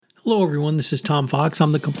Hello, everyone. This is Tom Fox.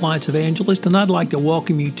 I'm the Compliance Evangelist, and I'd like to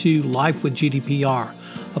welcome you to Life with GDPR,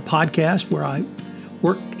 a podcast where I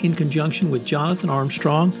work in conjunction with Jonathan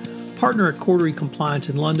Armstrong, partner at Cordery Compliance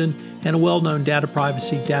in London, and a well-known data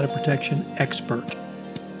privacy, data protection expert.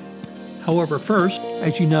 However, first,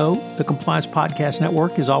 as you know, the Compliance Podcast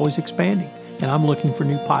Network is always expanding, and I'm looking for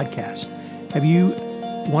new podcasts. Have you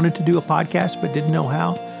wanted to do a podcast but didn't know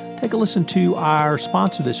how? Take a listen to our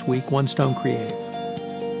sponsor this week, One Stone Creative.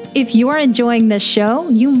 If you are enjoying this show,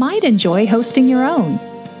 you might enjoy hosting your own.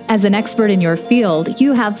 As an expert in your field,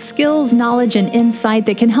 you have skills, knowledge, and insight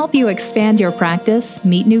that can help you expand your practice,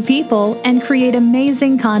 meet new people, and create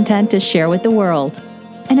amazing content to share with the world.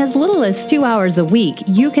 In as little as 2 hours a week,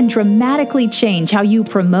 you can dramatically change how you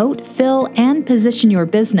promote, fill, and position your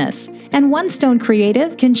business. And One Stone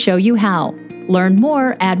Creative can show you how. Learn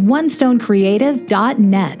more at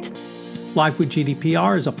onestonecreative.net. Life with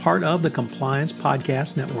GDPR is a part of the Compliance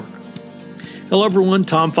Podcast Network. Hello, everyone.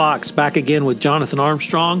 Tom Fox back again with Jonathan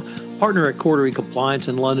Armstrong, partner at Cordery Compliance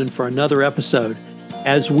in London for another episode.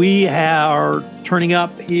 As we are turning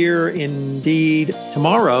up here indeed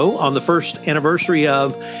tomorrow on the first anniversary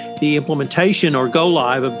of the implementation or go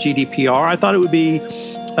live of GDPR, I thought it would be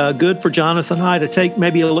good for Jonathan and I to take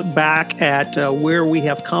maybe a look back at where we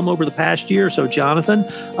have come over the past year. So, Jonathan,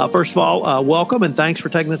 first of all, welcome and thanks for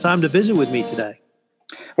taking the time to visit with me today.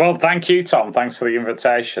 Well, thank you, Tom. Thanks for the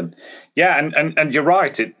invitation. Yeah, and you're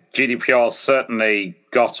right. GDPR certainly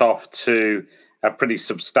got off to a pretty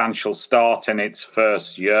substantial start in its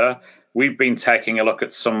first year. We've been taking a look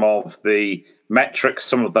at some of the metrics,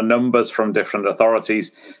 some of the numbers from different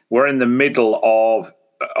authorities. We're in the middle of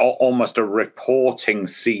almost a reporting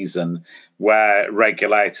season where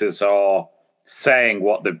regulators are saying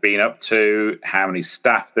what they've been up to, how many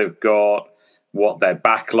staff they've got, what their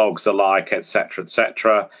backlogs are like, etc.,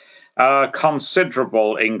 etc.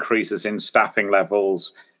 Considerable increases in staffing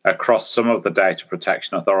levels across some of the data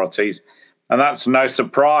protection authorities. And that's no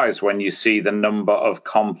surprise when you see the number of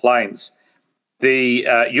complaints. The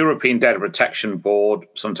European Data Protection Board,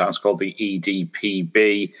 sometimes called the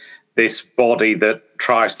EDPB, this body that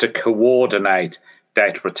tries to coordinate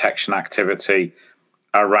data protection activity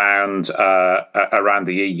around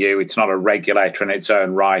the EU. It's not a regulator in its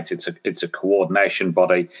own right. It's a coordination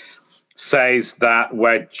body. Says that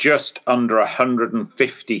we're just under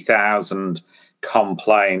 150,000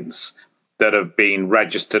 complaints that have been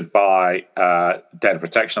registered by data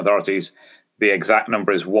protection authorities. The exact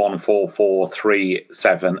number is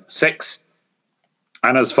 144,376.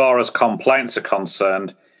 And as far as complaints are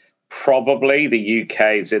concerned, probably the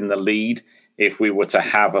UK is in the lead. If we were to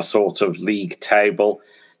have a sort of league table,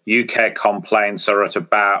 UK complaints are at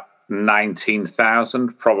about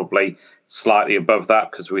 19,000, probably slightly above that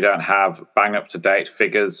because we don't have bang up-to-date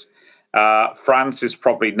figures. France is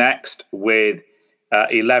probably next with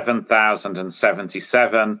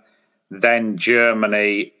 11,077, then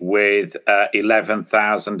Germany with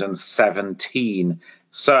 11,017.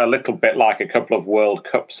 So a little bit like a couple of World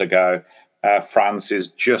Cups ago, France is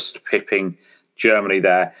just pipping Germany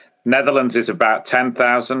there. Netherlands is about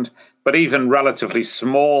 10,000, but even relatively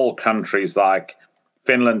small countries like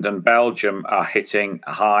Finland and Belgium are hitting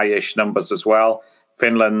high-ish numbers as well.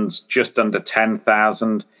 Finland's just under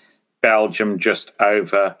 10,000, Belgium just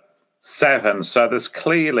over 7. So there's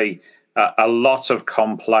clearly a lot of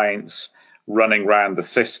complaints running around the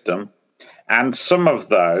system, and some of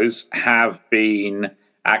those have been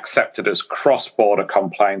accepted as cross-border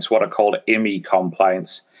complaints, what are called IMI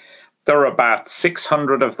complaints. There are about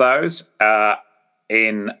 600 of those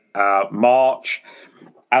in March,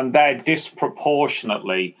 and they're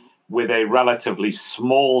disproportionately with a relatively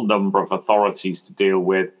small number of authorities to deal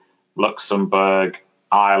with: Luxembourg,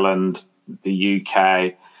 Ireland, the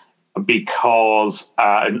UK, because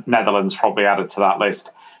Netherlands probably added to that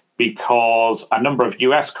list, because a number of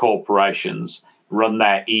US corporations run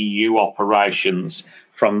their EU operations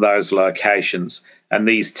from those locations, and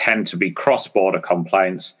these tend to be cross-border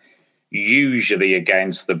complaints, usually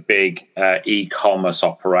against the big e-commerce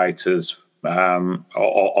operators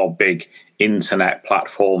or big internet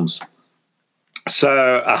platforms.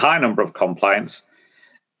 So a high number of complaints,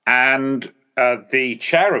 and the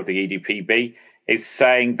chair of the EDPB is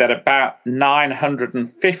saying that about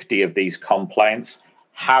 950 of these complaints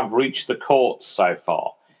have reached the courts so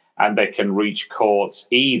far, and they can reach courts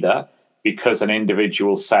either because an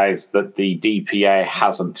individual says that the DPA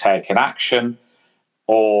hasn't taken action,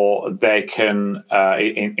 or they can,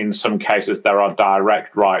 in some cases, there are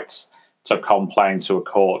direct rights to complain to a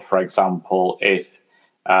court, for example, if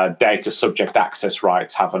data subject access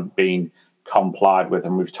rights haven't been complied with,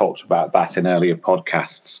 and we've talked about that in earlier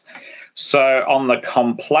podcasts. So on the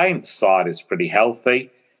complaint side, it's pretty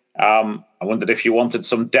healthy. I wondered if you wanted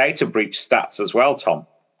some data breach stats as well, Tom.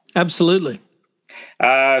 Absolutely.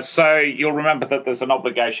 So you'll remember that there's an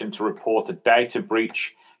obligation to report a data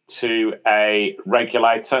breach to a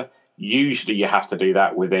regulator. Usually you have to do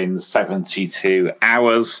that within 72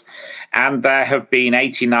 hours. And there have been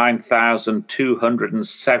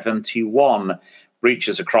 89,271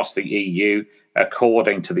 breaches across the EU,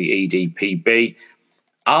 according to the EDPB.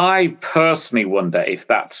 I personally wonder if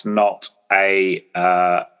that's not a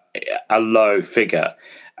low figure.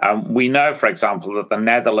 We know, for example, that the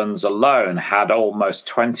Netherlands alone had almost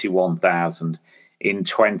 21,000 in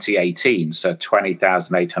 2018, so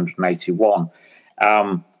 20,881.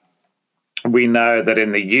 We know that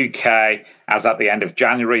in the UK, as at the end of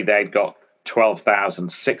January, they'd got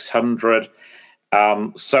 12,600.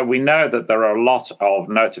 So we know that there are a lot of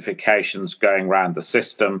notifications going around the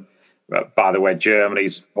system. By the way,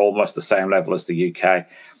 Germany's almost the same level as the UK.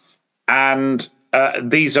 And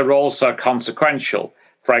these are also consequential.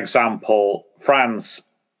 For example, France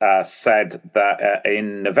said that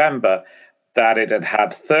in November that it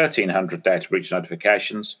had 1,300 data breach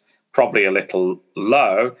notifications, probably a little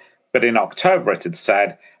low, but in October it had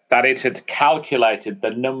said that it had calculated the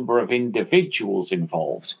number of individuals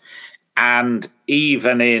involved. And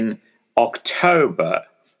even in October,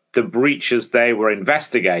 the breaches they were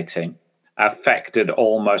investigating affected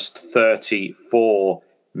almost 34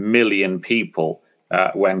 million people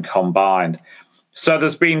when combined. So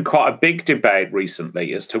there's been quite a big debate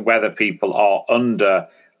recently as to whether people are under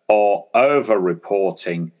or over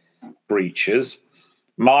reporting breaches.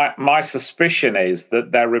 My suspicion is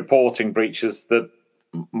that they're reporting breaches that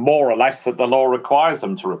more or less that the law requires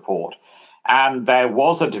them to report. And there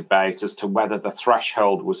was a debate as to whether the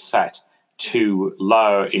threshold was set too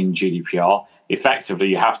low in GDPR. Effectively,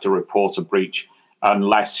 you have to report a breach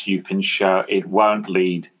unless you can show it won't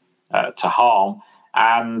lead to harm.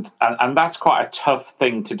 And that's quite a tough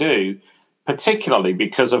thing to do, particularly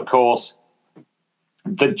because, of course,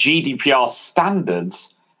 the GDPR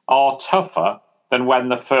standards are tougher than when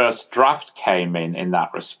the first draft came in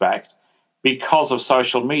that respect because of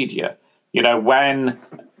social media. You know, when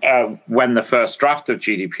the first draft of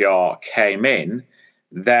GDPR came in,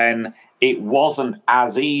 then it wasn't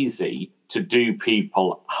as easy to do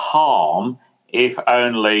people harm if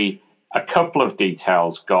only a couple of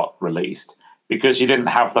details got released, because you didn't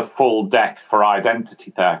have the full deck for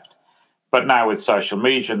identity theft. But now with social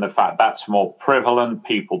media and the fact that's more prevalent,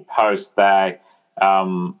 people post their,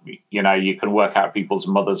 you can work out people's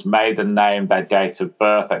mother's maiden name, their date of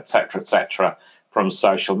birth, etc., from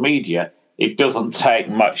social media. It doesn't take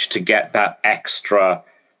much to get that extra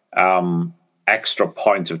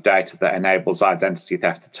point of data that enables identity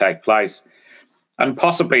theft to take place. And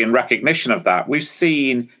possibly in recognition of that, we've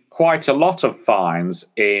seen quite a lot of fines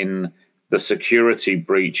in the security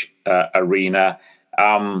breach arena.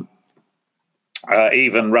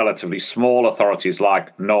 Even relatively small authorities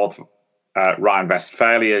like North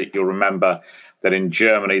Rhine-Westphalia. You'll remember that in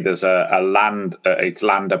Germany there's it's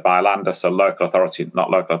Länder by Länder, so local authority, not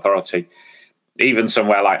local authority. Even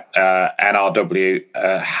somewhere like NRW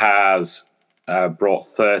has brought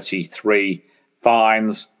 33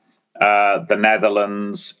 fines. The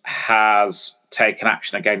Netherlands has taken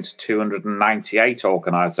action against 298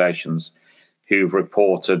 organisations who've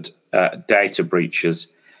reported data breaches.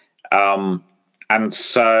 And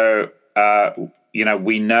so,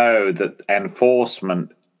 we know that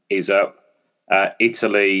enforcement is up.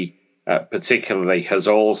 Italy, particularly, has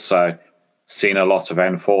also seen a lot of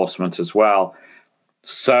enforcement as well.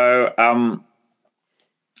 So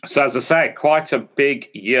as I say, quite a big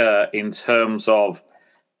year in terms of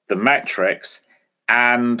the metrics.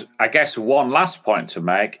 And I guess one last point to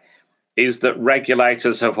make is that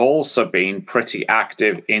regulators have also been pretty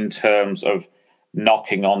active in terms of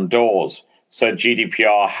knocking on doors. So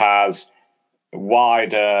GDPR has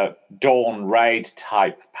wider dawn raid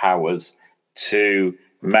type powers to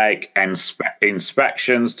make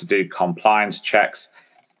inspections, to do compliance checks,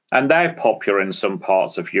 and they're popular in some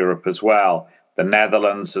parts of Europe as well. The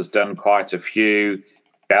Netherlands has done quite a few,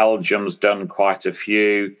 Belgium's done quite a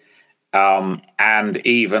few, and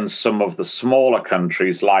even some of the smaller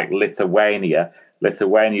countries like Lithuania.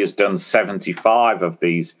 Lithuania's done 75 of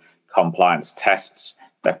these compliance tests.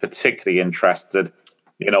 They're particularly interested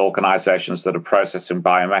in organizations that are processing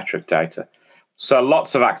biometric data. So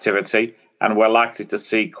lots of activity, and we're likely to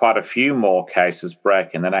see quite a few more cases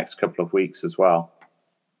break in the next couple of weeks as well.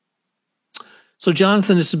 So,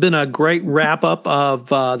 Jonathan, this has been a great wrap up of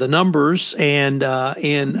the numbers, and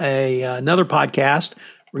in another podcast,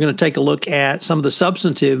 We're going to take a look at some of the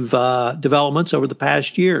substantive developments over the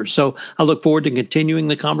past year. So I look forward to continuing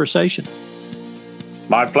the conversation.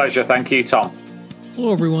 My pleasure. Thank you, Tom.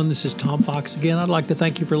 Hello, everyone. This is Tom Fox again. I'd like to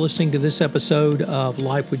thank you for listening to this episode of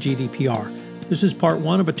Life with GDPR. This is part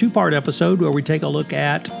one of a two-part episode where we take a look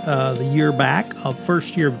at the year back of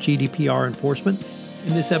first year of GDPR enforcement.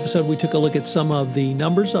 In this episode, we took a look at some of the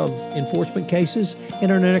numbers of enforcement cases. In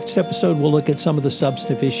our next episode, we'll look at some of the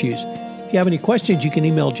substantive issues. If you have any questions, you can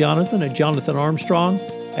email Jonathan at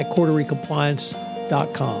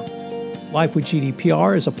jonathanarmstrong@corderycompliance.com. Life with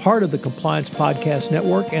GDPR is a part of the Compliance Podcast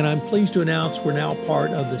Network, and I'm pleased to announce we're now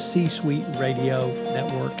part of the C-Suite Radio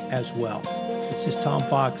Network as well. This is Tom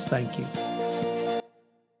Fox. Thank you.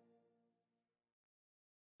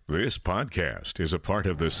 This podcast is a part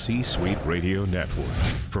of the C-Suite Radio Network.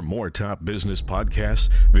 For more top business podcasts,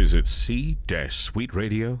 visit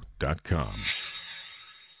c-suiteradio.com.